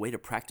say the way to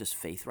practice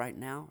faith right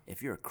now,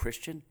 if you're a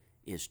Christian,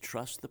 is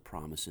trust the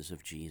promises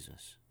of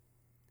Jesus.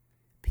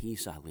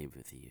 Peace I leave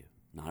with you,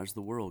 not as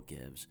the world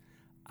gives.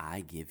 I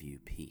give you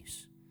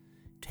peace.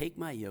 Take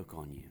my yoke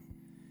on you,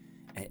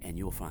 and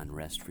you'll find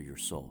rest for your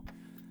soul.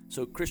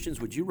 So Christians,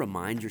 would you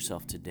remind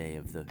yourself today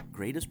of the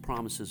greatest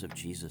promises of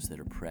Jesus that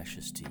are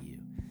precious to you?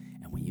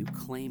 And when you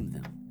claim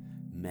them,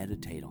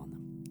 meditate on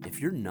them. If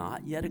you're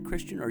not yet a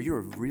Christian, or you're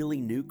a really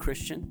new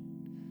Christian,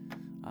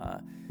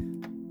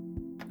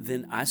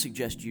 then I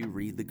suggest you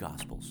read the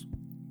Gospels.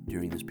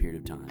 during this period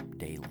of time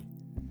daily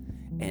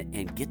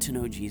and get to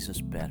know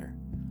Jesus better.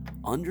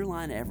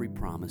 Underline every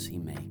promise he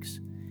makes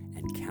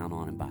and count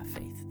on him by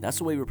faith. That's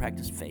the way we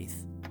practice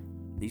faith.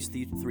 These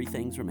three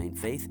things remain: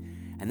 faith,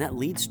 and that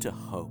leads to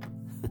hope.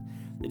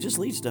 It just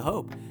leads to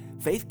hope.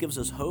 Faith gives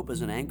us hope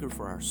as an anchor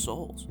for our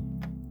souls.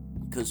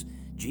 Because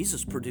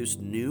Jesus produced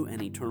new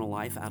and eternal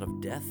life out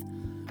of death,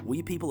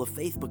 we people of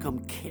faith become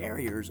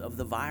carriers of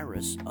the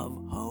virus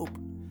of hope.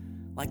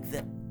 Like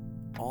that,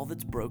 all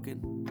that's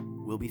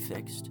broken will be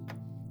fixed.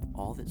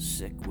 All that's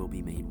sick will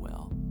be made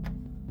well.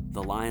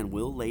 The lion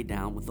will lay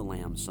down with the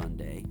lamb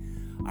Sunday.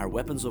 Our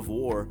weapons of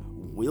war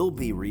will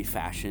be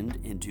refashioned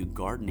into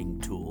gardening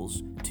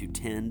tools to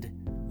tend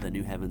the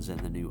new heavens and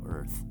the new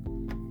earth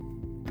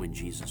when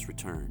Jesus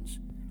returns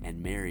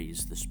and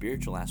marries the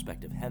spiritual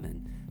aspect of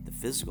heaven, the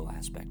physical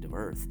aspect of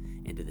earth,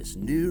 into this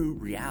new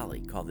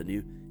reality called the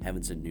new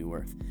heavens and new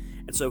earth.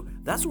 And so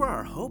that's where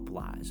our hope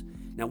lies.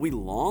 Now, we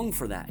long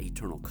for that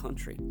eternal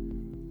country,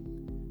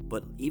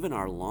 but even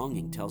our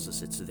longing tells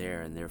us it's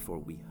there, and therefore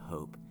we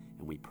hope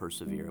and we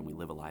persevere and we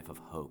live a life of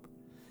hope.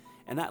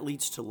 And that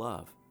leads to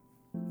love.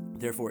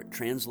 Therefore, it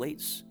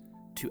translates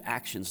to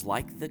actions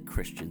like the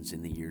Christians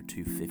in the year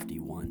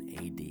 251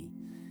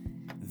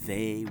 AD.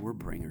 They were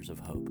bringers of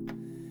hope.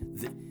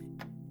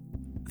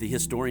 The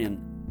historian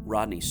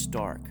Rodney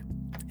Stark,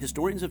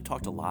 historians have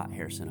talked a lot,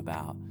 Harrison,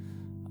 about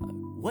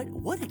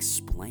what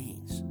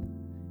explains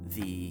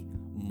the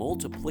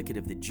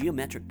multiplicative, the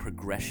geometric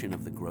progression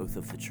of the growth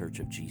of the Church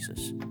of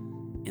Jesus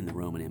in the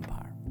Roman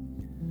Empire.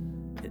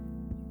 The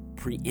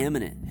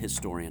preeminent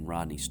historian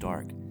Rodney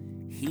Stark,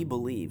 he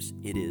believes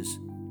it is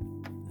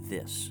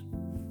this: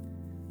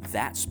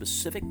 that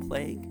specific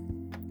plague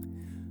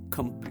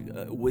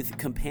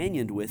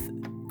companioned with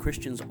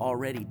Christians'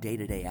 already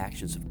day-to-day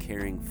actions of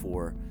caring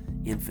for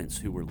infants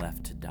who were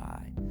left to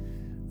die,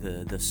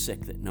 the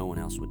sick that no one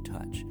else would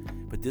touch.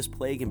 But this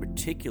plague in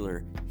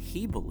particular,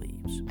 he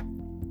believes,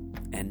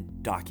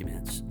 and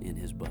documents in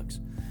his books,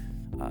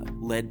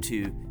 led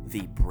to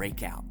the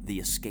breakout, the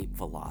escape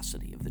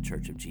velocity of the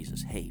Church of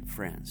Jesus. Hey,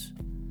 friends,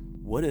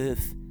 what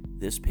if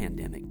this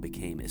pandemic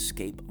became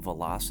escape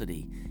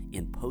velocity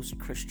in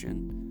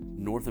post-Christian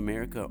North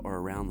America or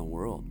around the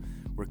world,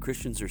 where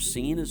Christians are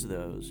seen as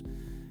those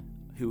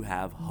who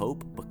have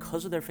hope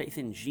because of their faith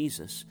in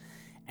Jesus,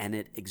 and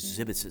it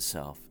exhibits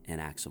itself in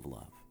acts of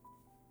love?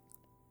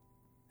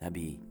 That'd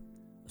be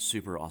a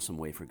super awesome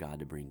way for God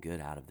to bring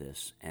good out of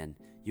this, and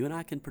you and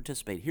I can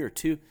participate. Here are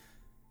two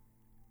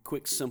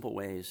quick, simple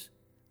ways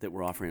that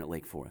we're offering at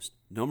Lake Forest.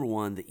 Number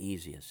one, the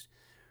easiest.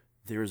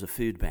 There is a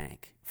food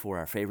bank for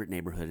our favorite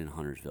neighborhood in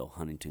Huntersville,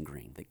 Huntington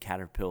Green, that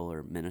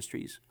Caterpillar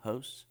Ministries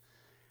hosts.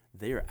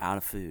 They are out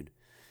of food.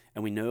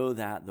 And we know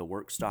that the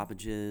work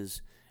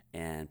stoppages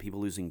and people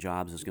losing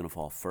jobs is going to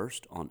fall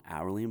first on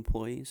hourly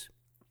employees,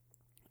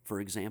 for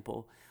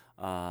example,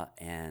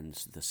 and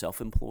the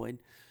self-employed.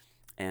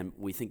 And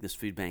we think this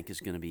food bank is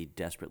going to be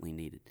desperately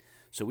needed.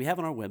 So we have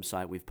on our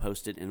website, we've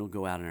posted, and it'll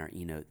go out in our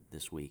e-note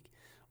this week,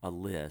 a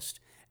list.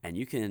 And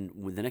you can,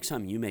 the next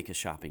time you make a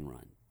shopping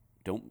run,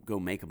 don't go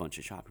make a bunch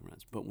of shopping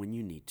runs, but when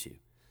you need to.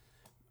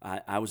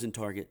 I was in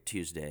Target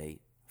Tuesday,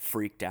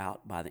 freaked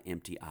out by the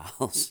empty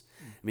aisles.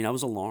 I mean, I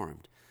was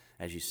alarmed,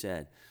 as you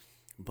said,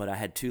 but I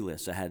had two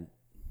lists. I had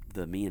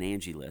the me and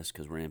Angie list,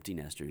 because we're empty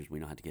nesters. We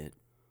know how to get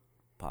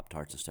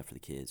Pop-Tarts and stuff for the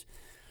kids.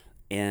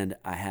 And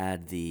I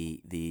had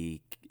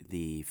the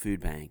food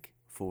bank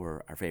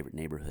for our favorite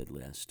neighborhood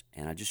list,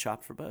 and I just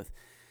shopped for both.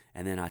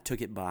 And then I took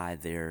it by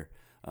their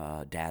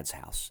dad's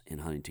house in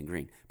Huntington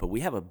Green. But we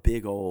have a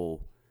big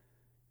old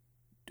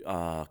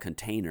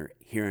container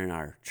here in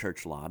our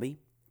church lobby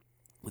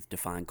with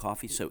Define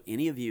Coffee, so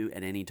any of you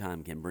at any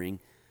time can bring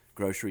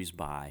groceries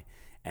by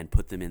and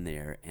put them in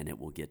there, and it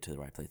will get to the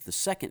right place. The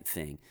second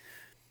thing,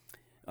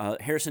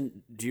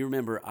 Harrison, do you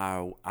remember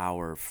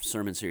our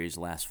sermon series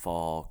last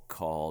fall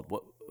called,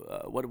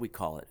 what did we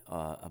call it,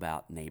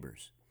 about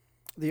neighbors?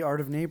 The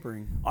Art of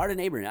Neighboring. Art of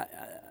Neighboring.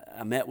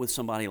 I met with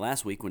somebody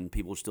last week when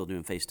people were still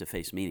doing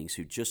face-to-face meetings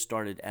who just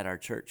started at our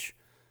church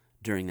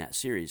during that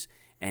series,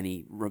 and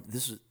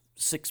this is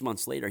 6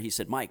 months later, he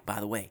said, Mike, by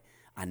the way,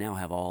 I now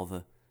have all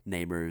the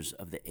neighbors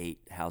of the 8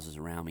 houses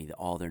around me,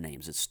 all their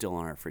names. It's still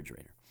on our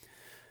refrigerator.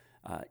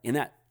 In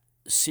that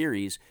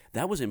series,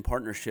 that was in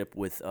partnership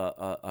with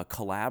a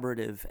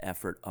collaborative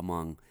effort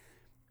among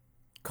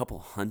a couple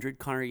hundred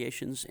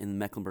congregations in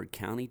Mecklenburg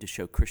County to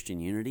show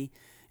Christian unity,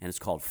 and it's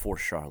called For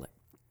Charlotte.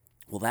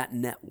 Well, that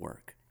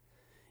network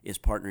is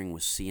partnering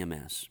with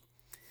CMS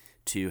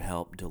to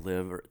help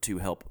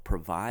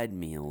provide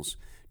meals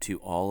to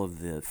all of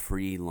the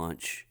free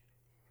lunch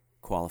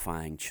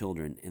qualifying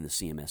children in the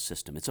CMS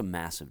system. It's a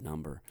massive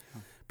number,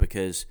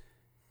 because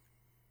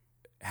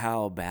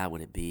how bad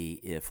would it be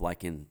if,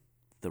 like in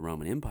the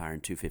Roman Empire in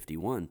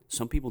 251,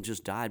 some people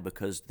just died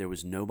because there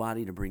was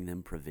nobody to bring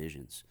them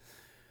provisions.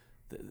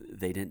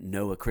 They didn't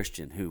know a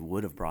Christian who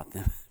would have brought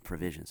them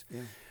provisions.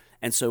 Yeah.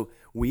 And so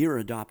we are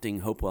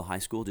adopting Hopewell High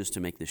School. Just to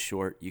make this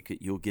short,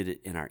 you'll get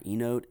it in our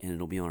e-note, and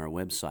it'll be on our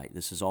website.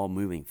 This is all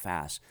moving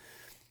fast.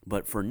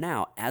 But for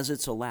now, as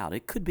it's allowed,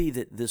 it could be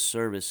that this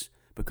service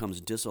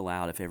becomes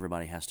disallowed if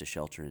everybody has to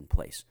shelter in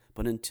place.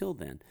 But until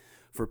then,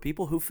 for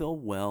people who feel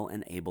well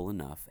and able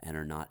enough and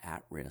are not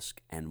at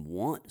risk and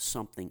want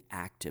something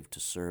active to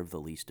serve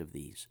the least of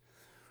these,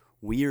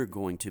 we are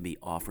going to be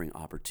offering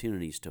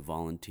opportunities to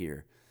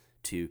volunteer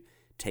to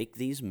take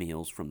these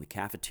meals from the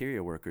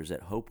cafeteria workers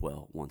at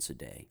Hopewell once a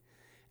day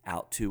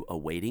out to a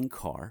waiting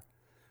car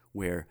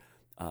where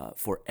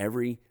for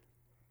every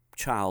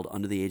child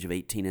under the age of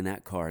 18 in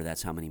that car,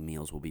 that's how many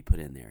meals will be put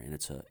in there. And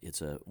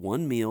it's a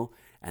one meal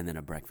and then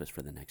a breakfast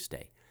for the next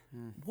day.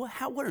 What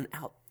an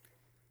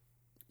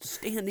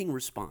outstanding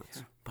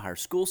response by our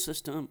school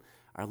system,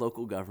 our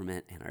local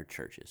government, and our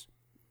churches.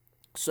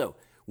 So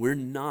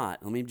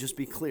let me just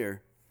be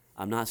clear,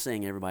 I'm not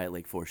saying everybody at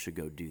Lake Forest should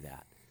go do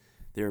that.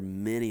 There are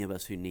many of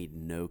us who need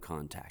no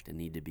contact and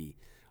need to be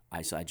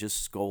isolated. I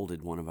just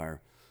scolded one of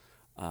our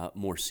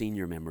more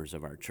senior members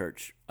of our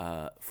church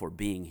for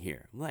being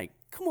here. I'm like,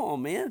 come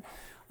on, man.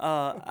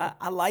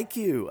 I like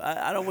you.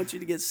 I don't want you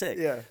to get sick.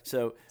 Yeah.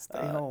 So stay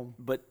home.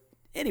 But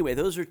anyway,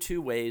 those are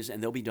two ways,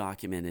 and they'll be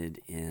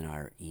documented in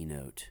our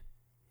e-note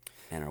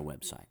and our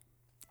website.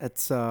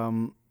 That's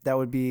that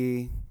would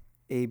be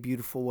a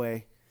beautiful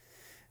way,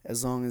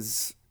 as long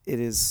as it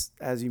is,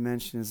 as you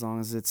mentioned, as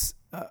long as it's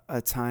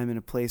a time and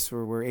a place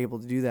where we're able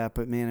to do that.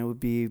 But man, it would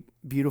be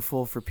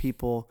beautiful for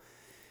people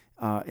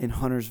in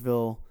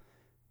Huntersville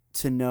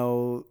to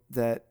know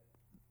that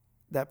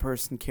that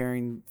person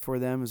caring for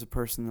them is a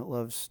person that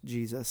loves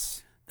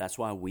Jesus. That's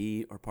why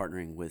we are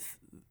partnering with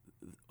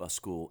a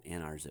school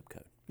in our zip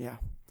code. Yeah.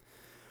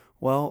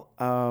 Well,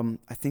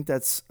 I think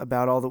that's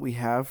about all that we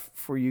have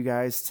for you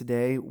guys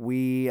today.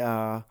 We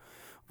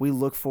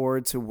look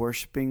forward to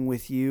worshiping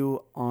with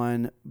you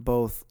on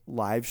both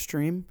live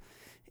stream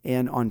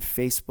and on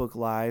Facebook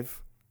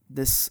Live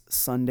this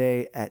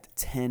Sunday at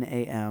 10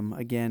 a.m.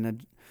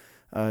 Again,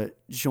 a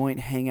joint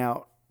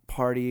hangout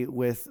party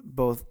with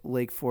both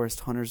Lake Forest,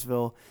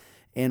 Huntersville,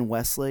 and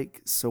Westlake.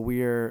 So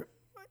we're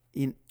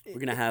going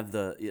to have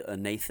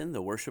Nathan,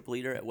 the worship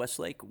leader at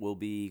Westlake, will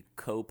be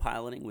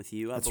co-piloting with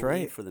you, I believe,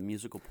 right, for the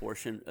musical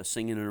portion,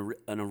 singing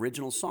an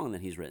original song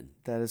that he's written.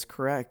 That is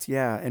correct,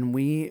 yeah. And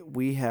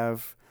we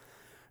have,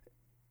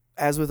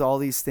 as with all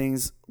these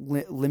things,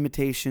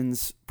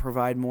 limitations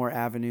provide more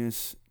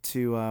avenues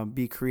to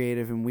be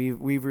creative, and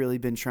we've really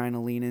been trying to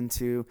lean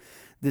into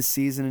this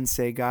season and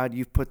say, God,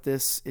 you've put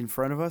this in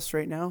front of us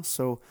right now,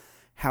 so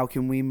how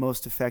can we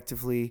most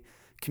effectively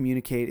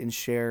communicate and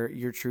share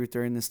your truth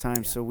during this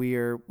time? Yeah. So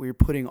we're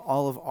putting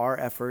all of our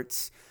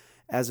efforts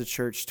as a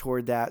church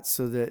toward that,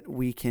 so that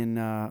we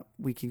can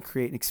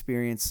create an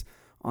experience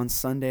on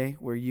Sunday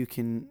where you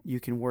can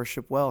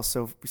worship well.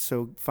 So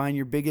find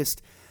your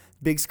biggest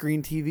big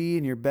screen TV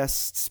and your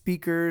best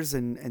speakers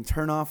and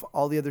turn off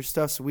all the other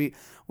stuff. So we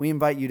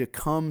invite you to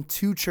come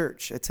to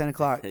church at 10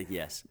 o'clock.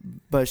 Yes.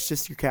 But it's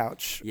just your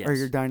couch, yes, or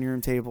your dining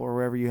room table, or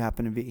wherever you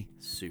happen to be.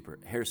 Super.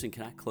 Harrison,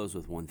 can I close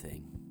with one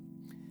thing?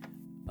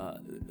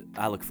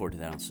 I look forward to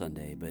that on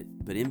Sunday,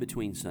 but in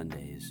between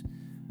Sundays,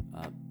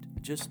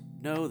 just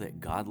know that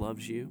God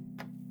loves you.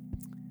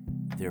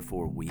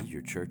 Therefore, we,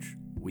 your church,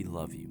 we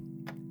love you.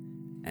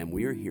 And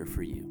we are here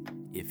for you.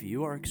 If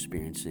you are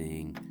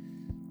experiencing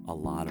a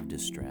lot of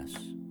distress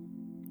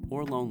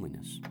or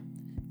loneliness,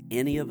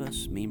 any of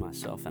us, me,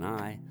 myself, and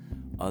I,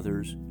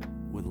 others,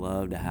 would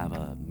love to have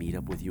a meet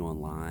up with you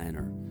online,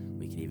 or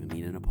we can even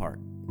meet in a park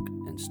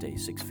and stay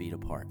 6 feet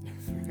apart.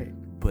 Right.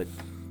 But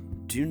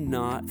do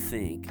not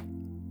think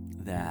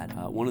that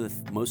one of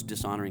the most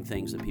dishonoring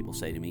things that people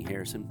say to me,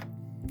 Harrison,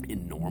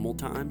 in normal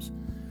times,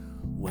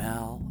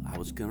 well, I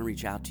was going to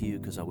reach out to you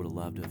because I would have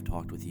loved to have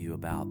talked with you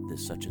about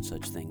this such and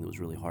such thing that was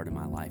really hard in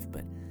my life,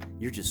 but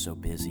you're just so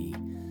busy,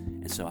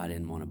 and so I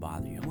didn't want to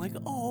bother you. I'm like,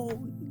 oh,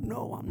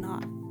 no, I'm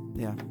not.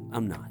 Yeah.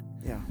 I'm not.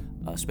 Yeah.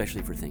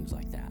 Especially for things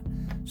like that.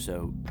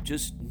 So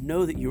just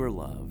know that you are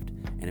loved,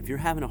 and if you're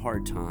having a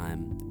hard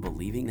time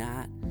believing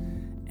that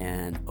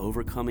and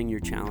overcoming your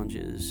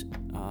challenges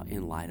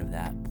in light of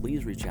that,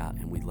 please reach out,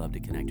 and we'd love to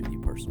connect with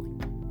you personally.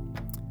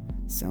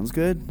 Sounds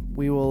good.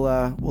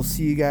 We'll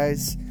see you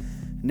guys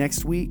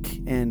next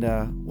week, and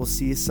we'll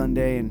see you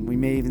Sunday, and we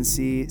may even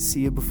see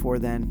you before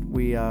then.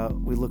 We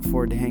look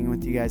forward to hanging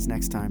with you guys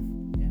next time.